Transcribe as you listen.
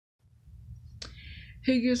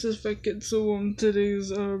Hey guys, it's Fat Kid. So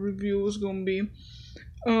today's review is gonna be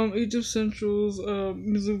Age of Central's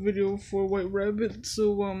music video for White Rabbit.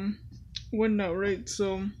 So when not right?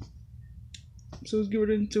 So let's get right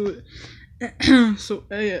into it. So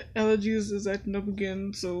yeah, allergies is acting up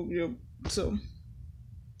again. So yep. So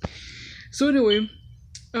anyway,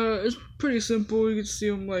 it's pretty simple. You can see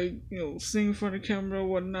him like sing in front of the camera,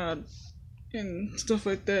 whatnot, and stuff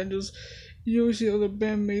like that. Just you always see other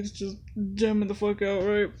bandmates just jamming the fuck out,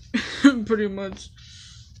 right? Pretty much.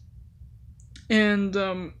 And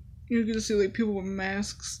you get to see like people with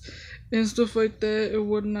masks and stuff like that and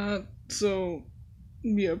whatnot. So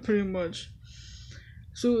yeah, pretty much.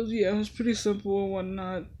 So yeah, it's pretty simple and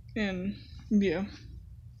whatnot, and yeah,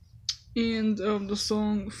 and the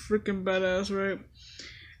song freaking badass, right?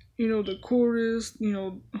 The chorus,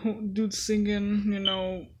 dude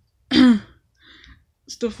singing,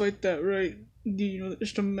 stuff like that, right? The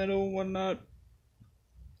instrumental and whatnot.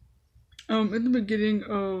 At the beginning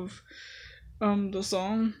of the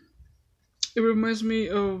song, it reminds me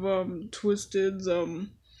of Twisted's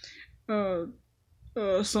uh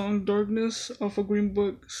song Darkness off of Green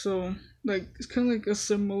Book. So like it's kind of like a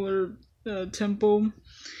similar tempo,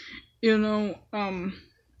 you know.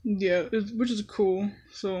 Yeah, which is cool.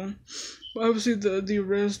 So but obviously the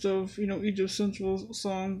rest of Egypt Central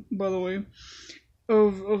song, by the way,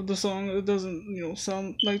 of the song, it doesn't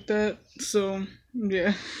sound like that. So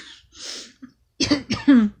yeah.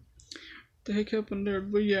 The heck happened there?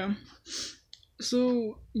 But yeah.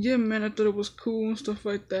 So yeah, man, I thought it was cool and stuff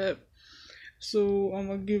like that. So I'm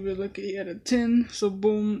gonna give it like an 8 out of 10. So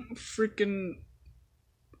boom, freaking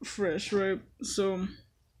fresh, right? So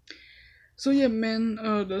yeah, man.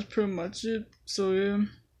 That's pretty much it. So yeah,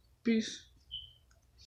 peace.